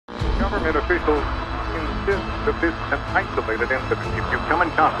Government officials insist that this is an isolated incident. If you come in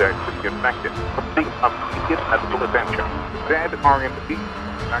contact with the infected, seek immediate medical attention. Dead are in the east,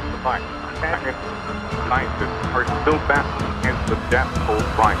 back to life. Scientists are still battling against the death toll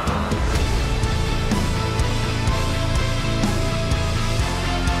crisis.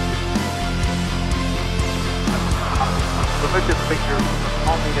 Religious figures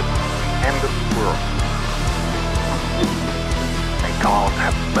calling it the end of the world. May God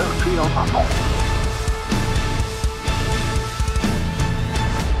have mercy on us all.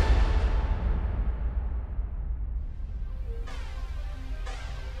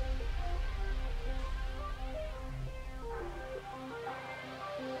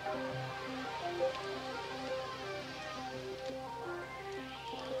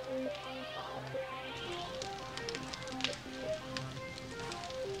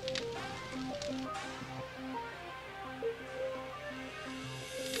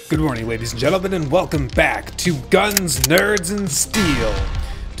 Good morning, ladies and gentlemen, and welcome back to Guns, Nerds, and Steel.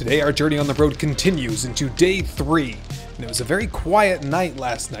 Today our journey on the road continues into day 3, and it was a very quiet night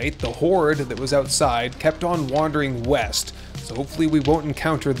last night. The horde that was outside kept on wandering west, so hopefully we won't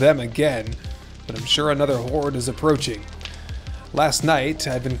encounter them again, but I'm sure another horde is approaching. Last night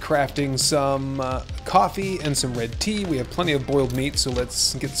I've been crafting some coffee and some red tea. We have plenty of boiled meat, so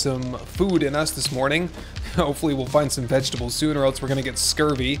let's get some food in us this morning. Hopefully we'll find some vegetables soon, or else we're gonna get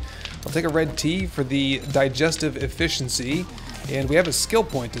scurvy. I'll take a red tea for the digestive efficiency, and we have a skill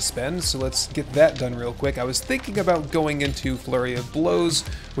point to spend, so let's get that done real quick. I was thinking about going into Flurry of Blows,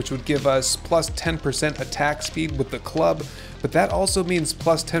 which would give us plus 10% attack speed with the club, but that also means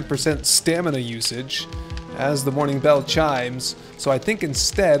plus 10% stamina usage as the morning bell chimes. So I think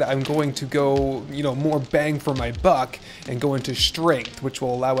instead I'm going to go, more bang for my buck and go into strength, which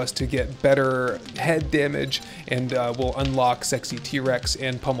will allow us to get better head damage and will unlock Sexy T-Rex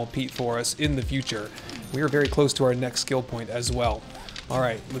and Pummel Pete for us in the future. We are very close to our next skill point as well. All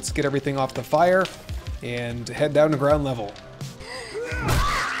right, let's get everything off the fire and head down to ground level.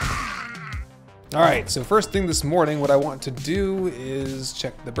 Alright, so first thing this morning, what I want to do is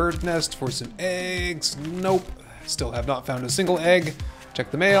check the bird nest for some eggs. Nope, still have not found a single egg.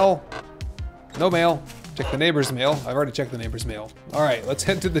 Check the mail. No mail. Check the neighbor's mail. I've already checked the neighbor's mail. Alright, let's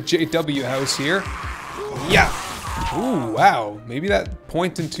head to the JW house here. Yeah! Ooh, wow. Maybe that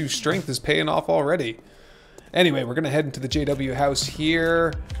point into strength is paying off already. Anyway, we're gonna head into the JW house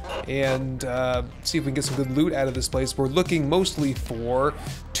here and see if we can get some good loot out of this place. We're looking mostly for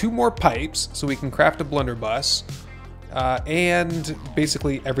 2 more pipes so we can craft a blunderbuss and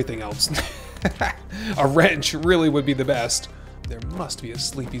basically everything else. A wrench really would be the best. There must be a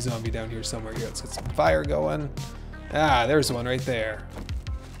sleepy zombie down here somewhere. Here, let's get some fire going. Ah, there's one right there.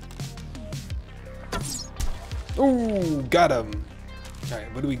 Ooh, got him. All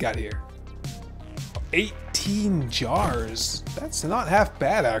right, what do we got here? 18 jars. That's not half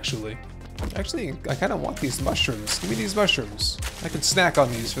bad, actually. Actually, I kind of want these mushrooms. Give me these mushrooms. I can snack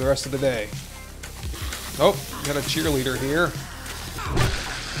on these for the rest of the day. Oh, got a cheerleader here.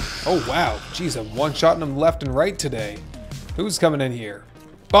 Oh, wow. Jeez, I'm one-shotting them left and right today. Who's coming in here?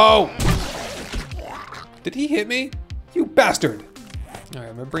 Bo! Did he hit me? You bastard! Alright,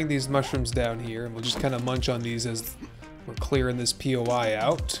 I'm gonna bring these mushrooms down here, and we'll just kind of munch on these as we're clearing this POI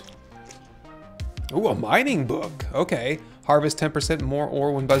out. Ooh, a mining book. Okay. Harvest 10% more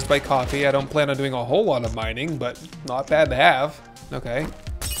ore when buzzed by coffee. I don't plan on doing a whole lot of mining, but not bad to have. Okay.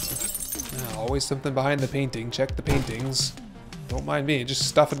 Always something behind the painting. Check the paintings. Don't mind me, just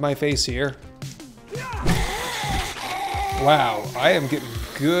stuffing my face here. Wow, I am getting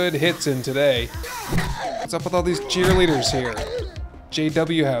good hits in today. What's up with all these cheerleaders here?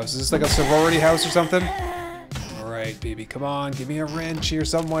 JW house. Is this like a sorority house or something? Alright, baby, come on. Give me a wrench here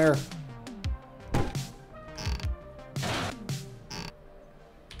somewhere.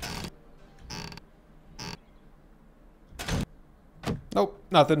 Nope,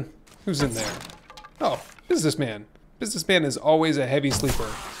 nothing. Who's in there? Oh, businessman. Businessman is always a heavy sleeper.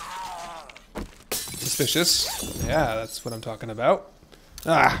 Suspicious. Yeah, that's what I'm talking about.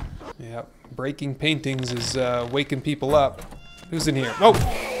 Ah, yeah. Breaking paintings is waking people up. Who's in here? Oh,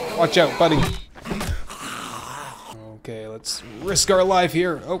 watch out, buddy. Okay, let's risk our life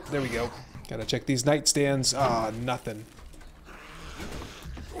here. Oh, there we go. Gotta check these nightstands. Ah, nothing.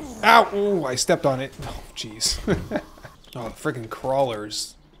 Ow! Ooh, I stepped on it. Oh, jeez. Oh, freaking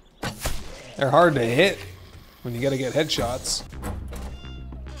crawlers. They're hard to hit when you gotta get headshots.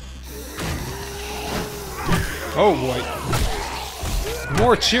 Oh boy.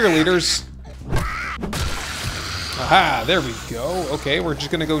 More cheerleaders. Aha, there we go. Okay, we're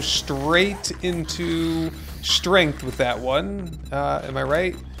just gonna go straight into strength with that one. Am I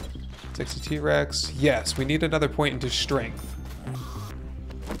right? Sexy T-Rex. Yes, we need another point into strength.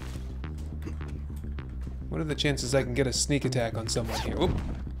 What are the chances I can get a sneak attack on someone here? Oop,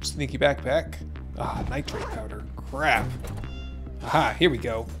 sneaky backpack. Ah, nitrate powder. Crap. Aha, here we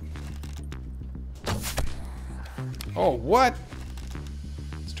go. Oh, what?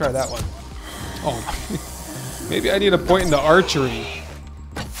 Let's try that one. Oh, maybe I need a point into archery.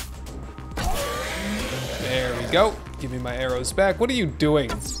 There we go. Give me my arrows back. What are you doing?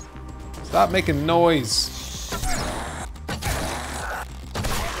 Stop making noise.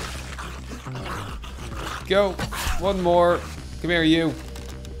 Go. One more. Come here, you.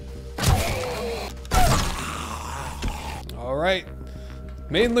 All right.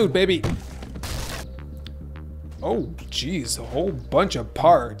 Main loot, baby. Oh, geez, a whole bunch of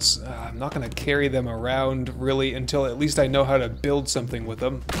parts. I'm not gonna carry them around really until at least I know how to build something with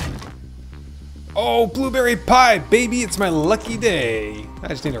them. Oh, blueberry pie, baby, it's my lucky day. I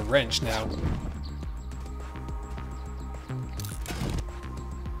just need a wrench now.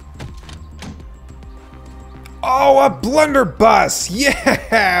 Oh, a blunderbuss!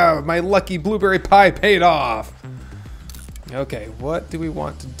 Yeah! My lucky blueberry pie paid off. Okay, what do we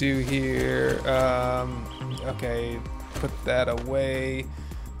want to do here? Okay, put that away.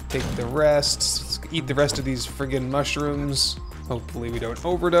 Take the rest. Let's eat the rest of these friggin' mushrooms. Hopefully we don't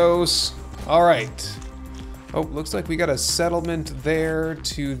overdose. All right. Oh, looks like we got a settlement there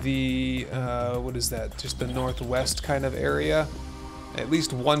to the, what is that? Just the northwest kind of area. At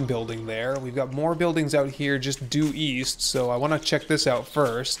least one building there. We've got more buildings out here just due east, so I want to check this out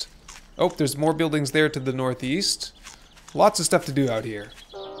first. Oh, there's more buildings there to the northeast. Lots of stuff to do out here.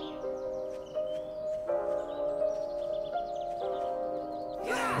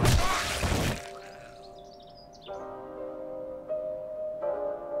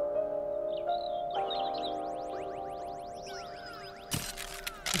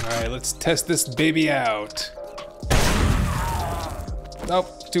 Alright, let's test this baby out.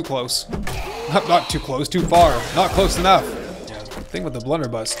 Nope, too close. Not too close, too far. Not close enough. Yeah, the thing with the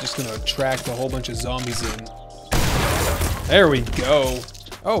blunderbuss, just gonna attract a whole bunch of zombies in. There we go.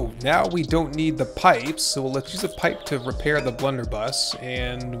 Oh, now we don't need the pipes, so let's use a pipe to repair the blunderbuss,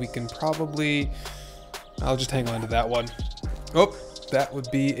 and we can probably... I'll just hang on to that one. Oh, that would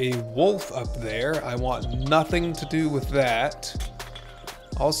be a wolf up there. I want nothing to do with that.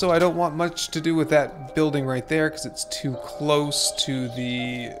 Also, I don't want much to do with that building right there because it's too close to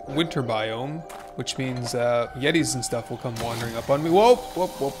the winter biome, which means yetis and stuff will come wandering up on me. Whoa,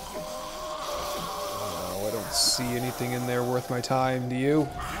 whoop, whoop. Oh, I don't see anything in there worth my time, do you?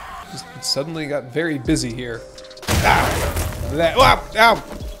 Just suddenly got very busy here. Ah! That, whoa, ow!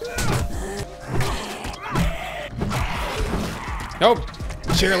 Nope,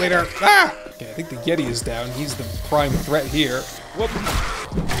 cheerleader. Ah! Okay, I think the Yeti is down. He's the prime threat here. Whoop.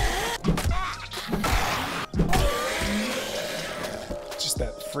 Just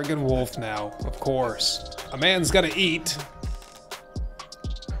that friggin' wolf now, of course. A man's gotta eat.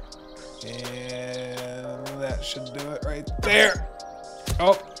 And that should do it right there.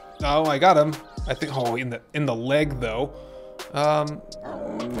 Oh, no, I got him. I think, oh, in the leg though.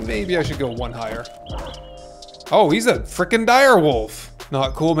 Maybe I should go one higher. Oh, he's a frickin' dire wolf.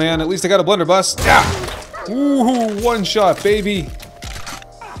 Not cool, man. At least I got a blunderbuss. Yeah! Ooh, one shot, baby.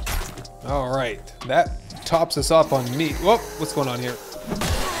 All right, that tops us off on meat. Whoa, what's going on here?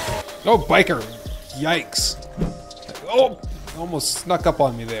 Oh, biker. Yikes. Oh, almost snuck up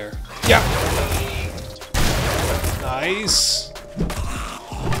on me there. Yeah. Nice.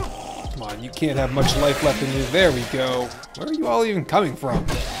 Come on, you can't have much life left in you. There we go. Where are you all even coming from?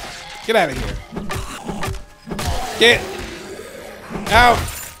 Get out of here. Get out.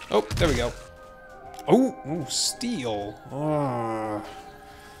 Oh, there we go. Oh, ooh, steel. I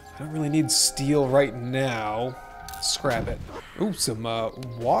don't really need steel right now. Scrap it. Ooh, some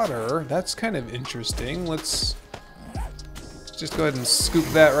water. That's kind of interesting. Let's just go ahead and scoop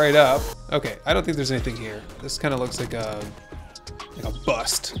that right up. Okay, I don't think there's anything here. This kind of looks like a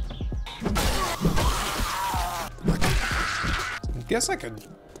bust. I guess I could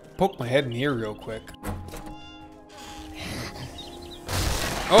poke my head in here real quick.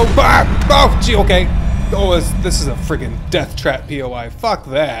 Oh, bah! Oh, gee, okay. Oh, this is a friggin' death trap POI. Fuck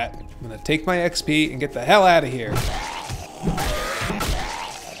that. I'm gonna take my XP and get the hell out of here.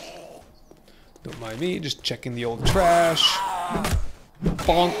 Don't mind me, just checking the old trash.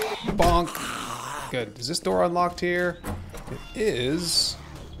 Bonk, bonk. Good. Is this door unlocked here? It is.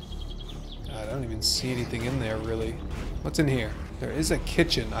 God, I don't even see anything in there, really. What's in here? There is a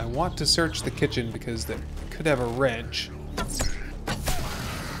kitchen. I want to search the kitchen because that could have a wrench.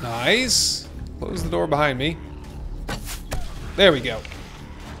 Nice. Close the door behind me. There we go.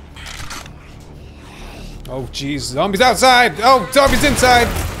 Oh, jeez. Zombies outside! Oh, zombies inside!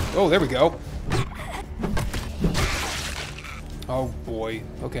 Oh, there we go. Oh, boy.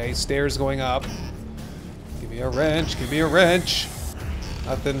 Okay, stairs going up. Give me a wrench. Give me a wrench.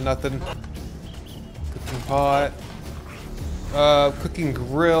 Nothing, nothing. Cooking pot. Cooking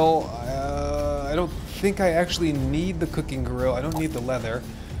grill. I don't think I actually need the cooking grill. I don't need the leather.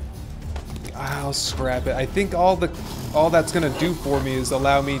 I'll scrap it. I think all that's gonna do for me is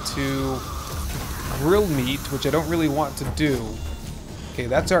allow me to grill meat, which I don't really want to do. Okay,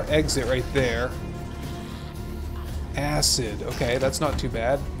 that's our exit right there. Acid. Okay, that's not too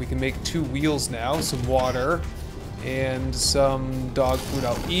bad. We can make 2 wheels now, some water, and some dog food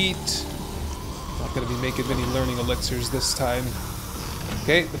I'll eat. Not gonna be making many learning elixirs this time.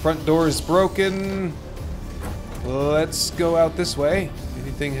 Okay, the front door is broken. Let's go out this way.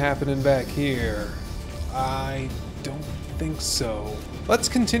 Anything happening back here? I don't think so. Let's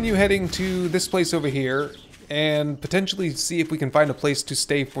continue heading to this place over here and potentially see if we can find a place to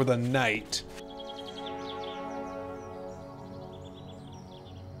stay for the night.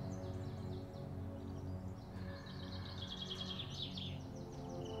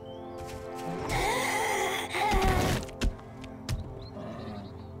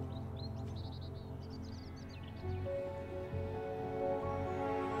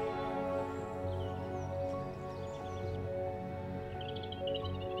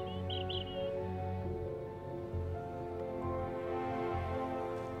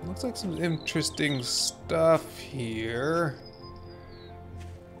 Looks like some interesting stuff here.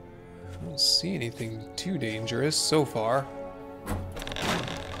 I don't see anything too dangerous so far.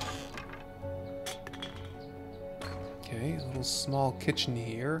 Okay, a little small kitchen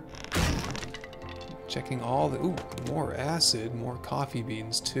here. Checking all the... Ooh, more acid, more coffee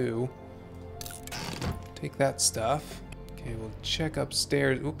beans too. Take that stuff. Okay, we'll check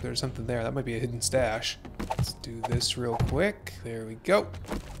upstairs. Oop, there's something there. That might be a hidden stash. Let's do this real quick. There we go.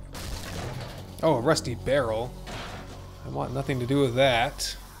 Oh, a rusty barrel. I want nothing to do with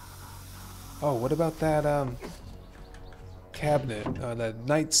that. Oh, what about that, cabinet? That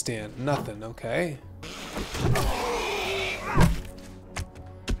nightstand? Nothing, okay.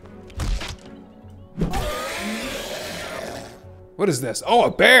 What is this? Oh, a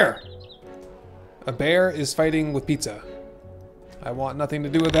bear! A bear is fighting with pizza. I want nothing to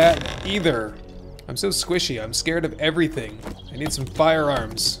do with that either. I'm so squishy. I'm scared of everything. I need some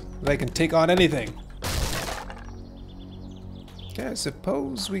firearms that I can take on anything. Okay, I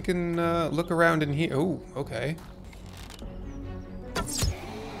suppose we can look around in here. Oh, okay.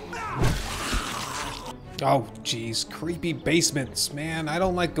 Oh, geez. Creepy basements. Man, I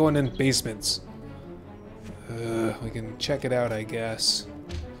don't like going in basements. We can check it out, I guess.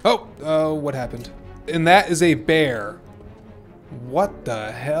 Oh, what happened? And that is a bear. What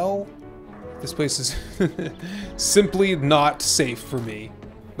the hell? This place is simply not safe for me.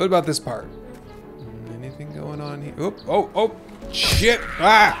 What about this part? Anything going on here? Oh, shit!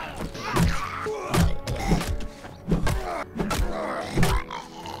 Ah!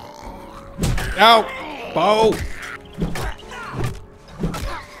 Ow! Bow!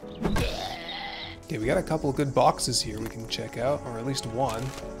 Okay, we got a couple of good boxes here we can check out, or at least one.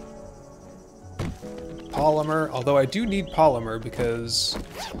 Polymer, although I do need polymer because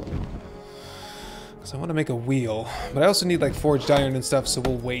I want to make a wheel, but I also need like forged iron and stuff, so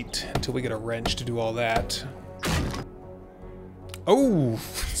we'll wait until we get a wrench to do all that. Oh,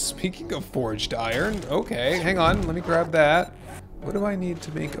 speaking of forged iron, okay, hang on, let me grab that. What do I need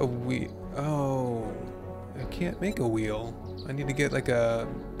to make a wheel? Oh, I can't make a wheel. I need to get like a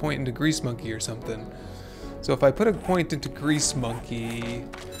point into Grease Monkey or something. So if I put a point into Grease Monkey,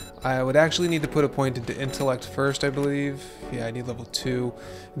 I would actually need to put a point into Intellect first, I believe. Yeah, I need level 2.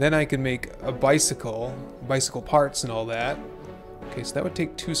 Then I can make a bicycle parts and all that. Okay, so that would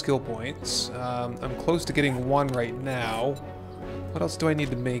take 2 skill points. I'm close to getting 1 right now. What else do I need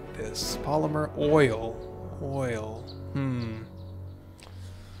to make this? Polymer, oil.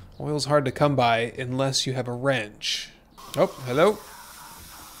 Oil's hard to come by unless you have a wrench. Oh, hello?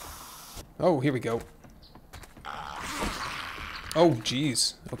 Oh, here we go. Oh,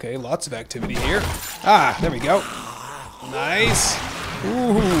 geez. Okay, lots of activity here. Ah, there we go. Nice.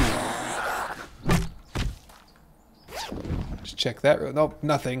 Ooh. Just check that. Nope,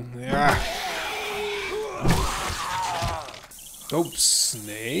 nothing. Ah. Oh,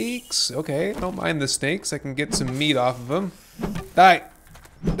 snakes. Okay, I don't mind the snakes. I can get some meat off of them. Die.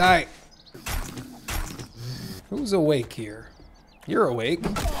 Die. Who's awake here? You're awake.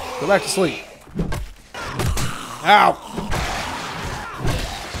 Go back to sleep. Ow.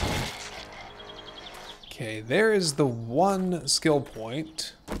 Okay, there is the 1 skill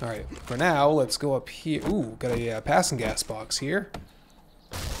point. Alright, for now, let's go up here. Ooh, got a passing gas box here.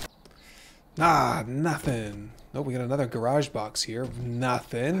 Ah, nothing. Oh, we got another garage box here.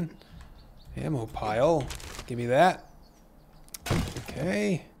 Nothing. Ammo pile. Give me that.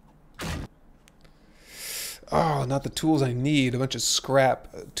 Okay. Oh, not the tools I need. A bunch of scrap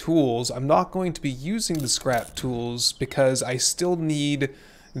tools. I'm not going to be using the scrap tools because I still need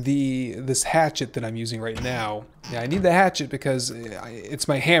this hatchet that I'm using right now. Yeah, I need the hatchet because it's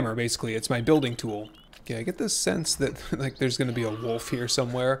my hammer, basically. It's my building tool. Okay, I get this sense that like there's going to be a wolf here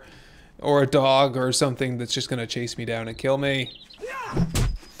somewhere. Or a dog or something that's just going to chase me down and kill me.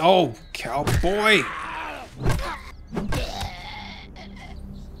 Oh, cowboy!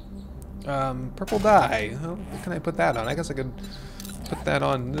 Purple dye. Oh, what can I put that on? I guess I could put that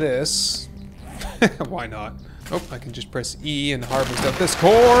on this. Why not? Oh, I can just press E and harvest up this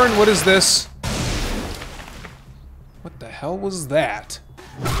corn. What is this? What the hell was that?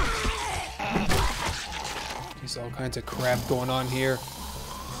 There's all kinds of crap going on here.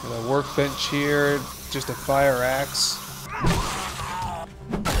 Got a workbench here, just a fire axe.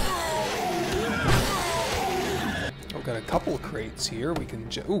 Oh, got a couple of crates here. We can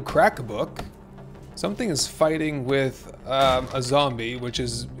ooh, crack a book. Something is fighting with a zombie, which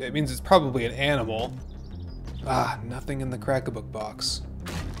is, it means it's probably an animal. Ah, nothing in the crack-a-book box.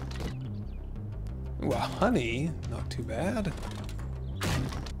 Ooh, a honey, not too bad.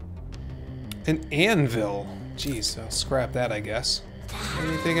 An anvil. Jeez, I'll scrap that, I guess.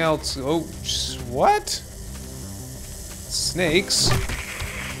 Anything else? Oh, what? Snakes.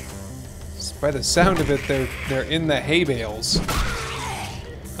 By the sound of it, they're in the hay bales.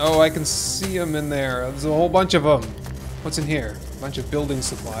 Oh, I can see them in there. There's a whole bunch of them. What's in here? A bunch of building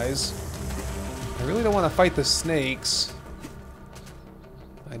supplies. I really don't want to fight the snakes.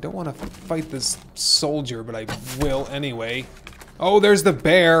 I don't want to fight this soldier, but I will anyway. Oh, there's the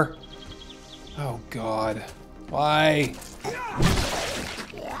bear. Oh, God. Why?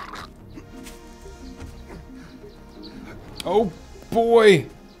 Oh, boy.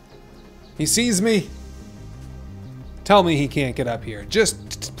 He sees me. Tell me he can't get up here.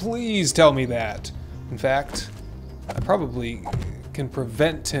 Just please tell me that. In fact, I probably can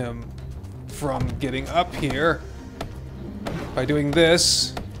prevent him from getting up here by doing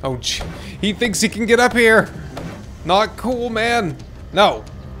this. Oh, he thinks he can get up here. Not cool, man. No,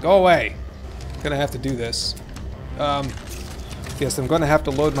 go away. I'm gonna have to do this. Yes, I'm gonna have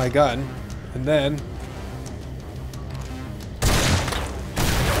to load my gun, and then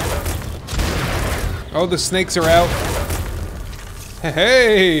oh, the snakes are out.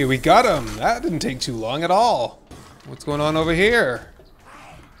 Hey, we got him. That didn't take too long at all. What's going on over here?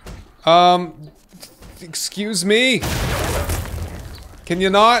 Excuse me? Can you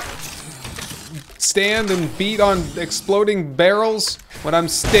not stand and beat on exploding barrels when I'm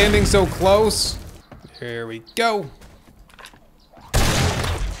standing so close? Here we go.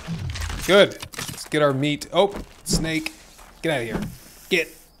 Good. Let's get our meat. Oh, snake. Get out of here.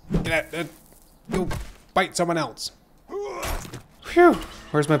 Get out. Go bite someone else. Phew.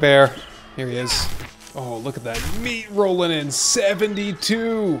 Where's my bear? Here he is. Oh, look at that meat rolling in.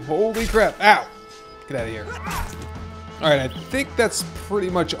 72. Holy crap. Ow. Get out of here. Alright, I think that's pretty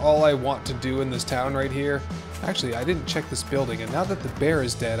much all I want to do in this town right here. Actually, I didn't check this building, and now that the bear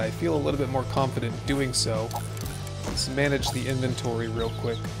is dead, I feel a little bit more confident doing so. Let's manage the inventory real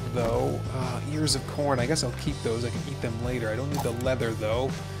quick, though. Ears of corn. I guess I'll keep those. I can eat them later. I don't need the leather,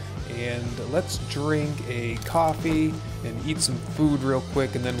 though. And let's drink a coffee and eat some food real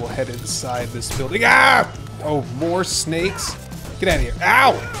quick, and then we'll head inside this building. Ah! Oh, more snakes? Get out of here.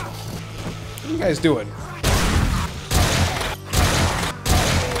 Ow! What are you guys doing?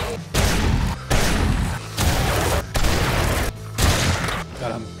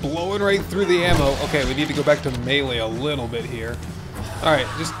 God, I'm blowing right through the ammo. Okay, we need to go back to melee a little bit here. Alright,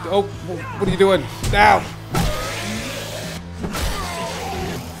 just... Oh, what are you doing? Ow!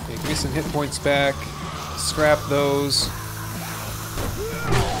 Give me some hit points back. Scrap those.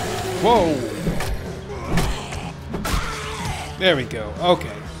 Whoa! There we go.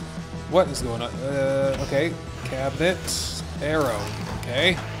 Okay. What is going on? Okay. Cabinet. Arrow.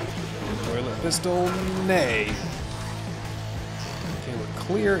 Okay. Toilet pistol. Nay. Okay, we're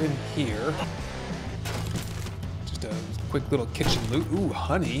clear in here. Just a quick little kitchen loot. Ooh,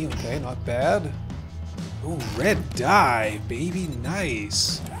 honey. Okay, not bad. Ooh, red dye. Baby,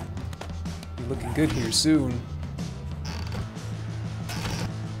 nice. Looking good here soon.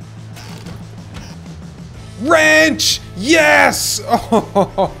 Wrench! Yes!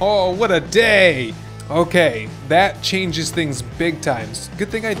 Oh, what a day! Okay, that changes things big times. Good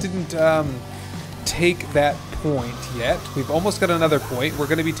thing I didn't take that point yet. We've almost got another point. We're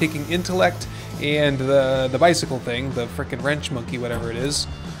going to be taking intellect and the bicycle thing, the frickin' wrench monkey, whatever it is.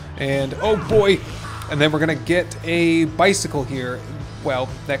 And, oh boy! And then we're going to get a bicycle here. Well,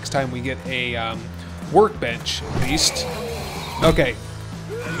 next time we get a workbench, at least. Okay.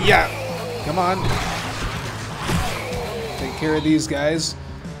 Yeah! Come on. Take care of these guys.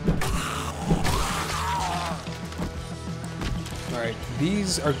 Alright,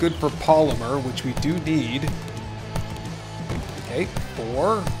 these are good for polymer, which we do need. Okay,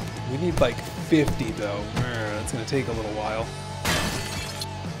 4. We need like 50 though. That's gonna take a little while.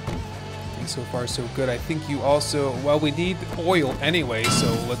 Okay, so far so good. I think you also, well, we need oil anyway,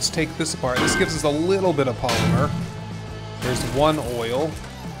 so let's take this apart. This gives us a little bit of polymer. There's 1 oil.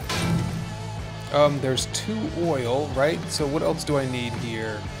 There's 2 oil, right? So what else do I need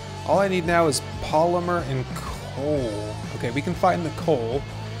here? All I need now is polymer and coal. Okay, we can find the coal.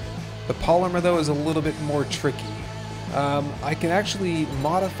 The polymer, though, is a little bit more tricky. I can actually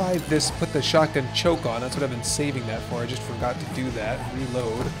modify this, put the shotgun choke on. That's what I've been saving that for. I just forgot to do that.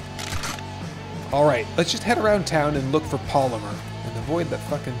 Reload. Alright, let's just head around town and look for polymer. And avoid that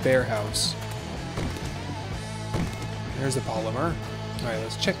fucking bear house. There's the polymer. Alright,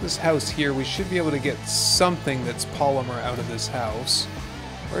 let's check this house here. We should be able to get something that's polymer out of this house.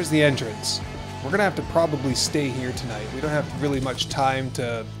 Where's the entrance? We're gonna have to probably stay here tonight. We don't have really much time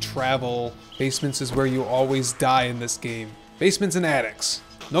to travel. Basements is where you always die in this game. Basements and attics.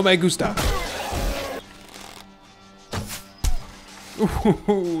 No me gusta.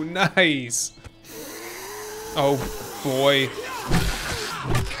 Ooh, nice. Oh boy.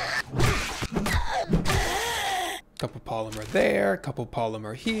 Couple polymer there, couple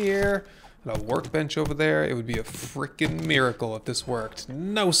polymer here, and a workbench over there. It would be a freaking miracle if this worked.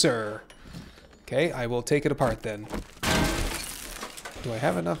 No, sir. Okay, I will take it apart then. Do I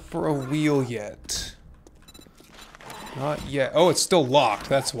have enough for a wheel yet? Not yet. Oh, it's still locked.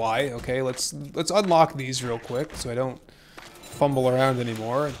 That's why. Okay, let's unlock these real quick so I don't fumble around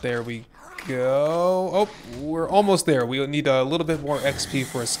anymore. There we go. Oh, we're almost there. We need a little bit more XP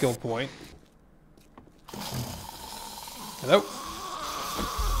for a skill point. Hello?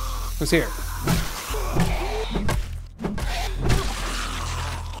 Who's here?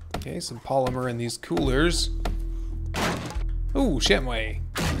 Okay, some polymer in these coolers. Ooh, shamway.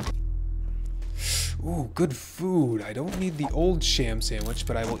 Ooh, good food. I don't need the old sham sandwich,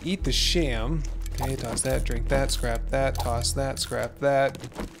 but I will eat the sham. Okay, toss that, drink that, scrap that, toss that, scrap that.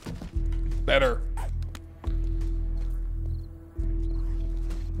 Better.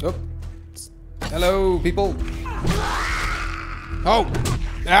 Oh. Hello, people. Oh!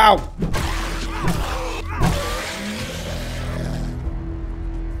 Ow!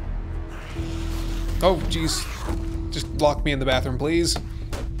 Oh, jeez. Just lock me in the bathroom, please.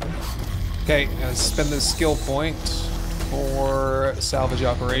 Okay, gonna spend this skill point for salvage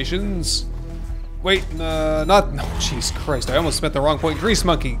operations. Wait, not... No, jeez Christ, I almost spent the wrong point. Grease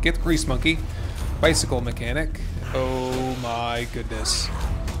monkey! Get the grease monkey. Bicycle mechanic. Oh my goodness.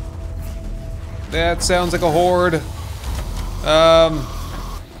 That sounds like a horde.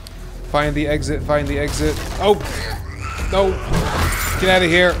 Find the exit, find the exit. Oh! No! Get out of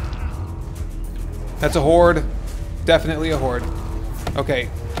here. That's a horde. Definitely a horde. Okay.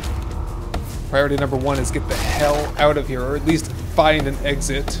 Priority number 1 is get the hell out of here, or at least find an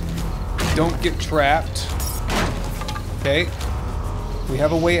exit. Don't get trapped. Okay. We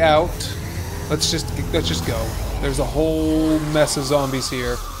have a way out. Let's just go. There's a whole mess of zombies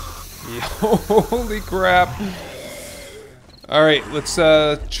here. Holy crap. Alright, let's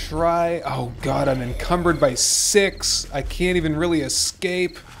try... Oh god, I'm encumbered by 6. I can't even really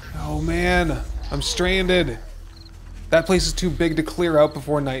escape. Oh man, I'm stranded. That place is too big to clear out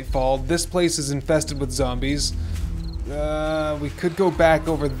before nightfall. This place is infested with zombies. We could go back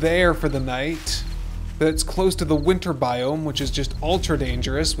over there for the night. But it's close to the winter biome, which is just ultra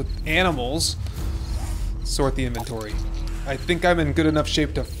dangerous with animals. Sort the inventory. I think I'm in good enough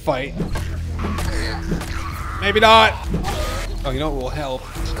shape to fight. Maybe not! Oh, you know what will help?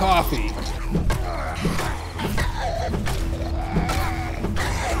 Coffee.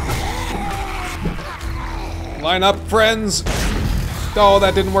 Line up, friends! Oh,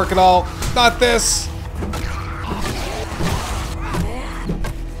 that didn't work at all. Not this!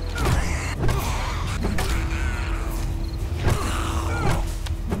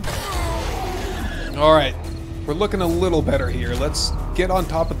 Alright. We're looking a little better here. Let's get on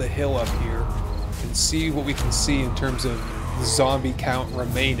top of the hill up here and see what we can see in terms of the zombie count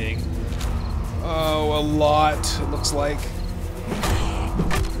remaining. Oh, a lot, it looks like.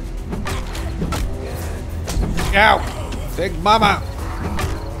 Ow! Big mama!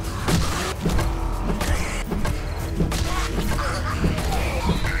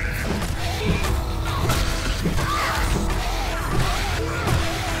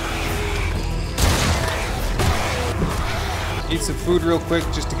 eat some food real quick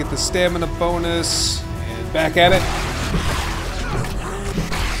just to get the stamina bonus. And back at it.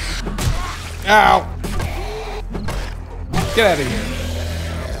 Ow! Get out of here.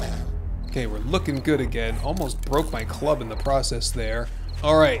 Okay, we're looking good again. Almost broke my club in the process there.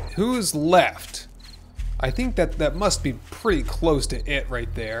 Alright, who's left? I think that must be pretty close to it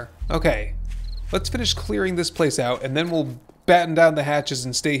right there. Okay, let's finish clearing this place out, and then we'll batten down the hatches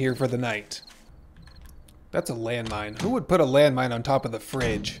and stay here for the night. That's a landmine. Who would put a landmine on top of the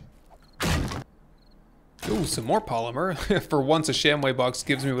fridge? Ooh, some more polymer. For once, a Shamway box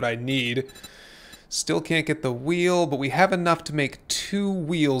gives me what I need. Still can't get the wheel, but we have enough to make 2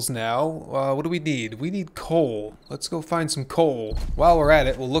 wheels now. What do we need? We need coal. Let's go find some coal. While we're at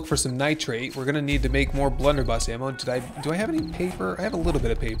it, we'll look for some nitrate. We're gonna need to make more blunderbuss ammo. Do I have any paper? I have a little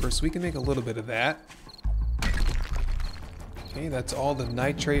bit of paper, so we can make a little bit of that. Okay, that's all the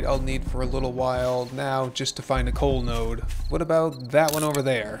nitrate I'll need for a little while now, just to find a coal node. What about that one over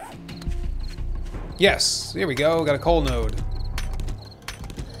there? Yes, here we go, got a coal node.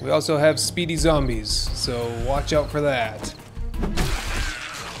 We also have speedy zombies, so watch out for that.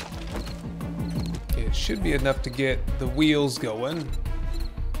 Okay, it should be enough to get the wheels going.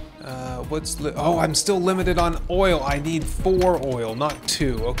 Oh, I'm still limited on oil. I need 4 oil, not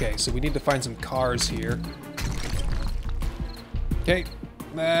 2. Okay, so we need to find some cars here. Okay,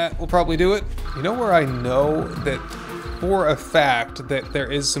 that will probably do it. You know where I know that for a fact that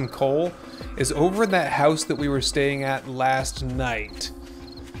there is some coal is over in that house that we were staying at last night.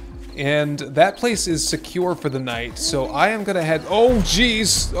 And that place is secure for the night, so I am gonna head... Oh,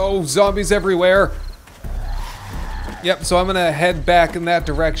 jeez! Oh, zombies everywhere! Yep, so I'm gonna head back in that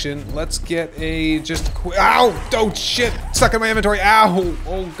direction. Let's get a Ow! Oh, shit! Stuck in my inventory! Ow!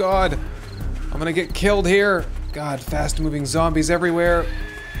 Oh, God! I'm gonna get killed here. God, fast-moving zombies everywhere.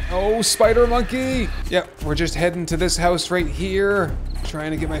 Oh, spider monkey! Yep, we're just heading to this house right here.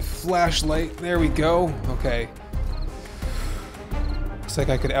 Trying to get my flashlight. There we go. Okay. Looks like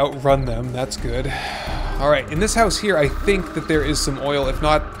I could outrun them. That's good. Alright, in this house here, I think that there is some oil. If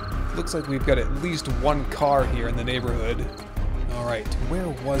not, looks like we've got at least 1 car here in the neighborhood. Alright, where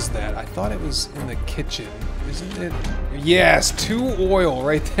was that? I thought it was in the kitchen. Isn't it? Yes, 2 oil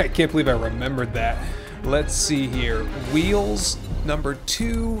right there. I can't believe I remembered that. Let's see here. Wheels, number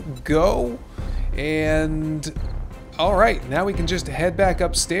 2, go. And... Alright, now we can just head back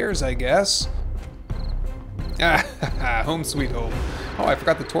upstairs, I guess. Ah, home sweet home. Oh, I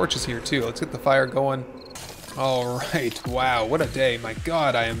forgot the torches here too. Let's get the fire going. Alright, wow, what a day. My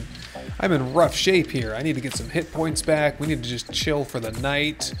God, I'm in rough shape here. I need to get some hit points back. We need to just chill for the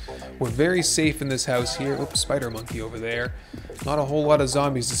night. We're very safe in this house here. Oops, spider monkey over there. Not a whole lot of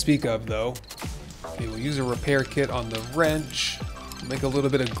zombies to speak of, though. Okay, we'll use a repair kit on the wrench. Make a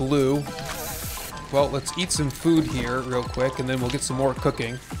little bit of glue. Well, let's eat some food here real quick, and then we'll get some more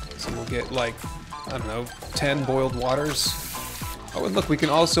cooking. So we'll get, like, I don't know, 10 boiled waters. Oh, and look, we can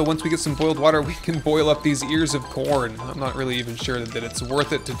also, once we get some boiled water, we can boil up these ears of corn. I'm not really even sure that it's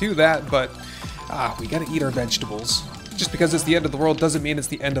worth it to do that, but we gotta eat our vegetables. Just because it's the end of the world doesn't mean it's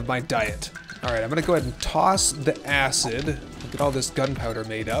the end of my diet. Alright, I'm gonna go ahead and toss the acid. Get all this gunpowder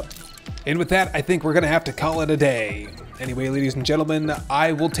made up. And with that, I think we're gonna have to call it a day. Anyway, ladies and gentlemen,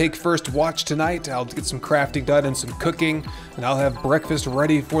 I will take first watch tonight. I'll get some crafting done and some cooking, and I'll have breakfast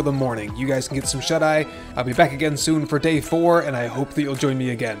ready for the morning. You guys can get some shut-eye. I'll be back again soon for day 4, and I hope that you'll join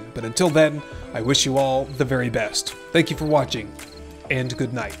me again. But until then, I wish you all the very best. Thank you for watching, and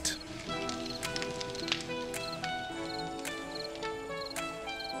good night.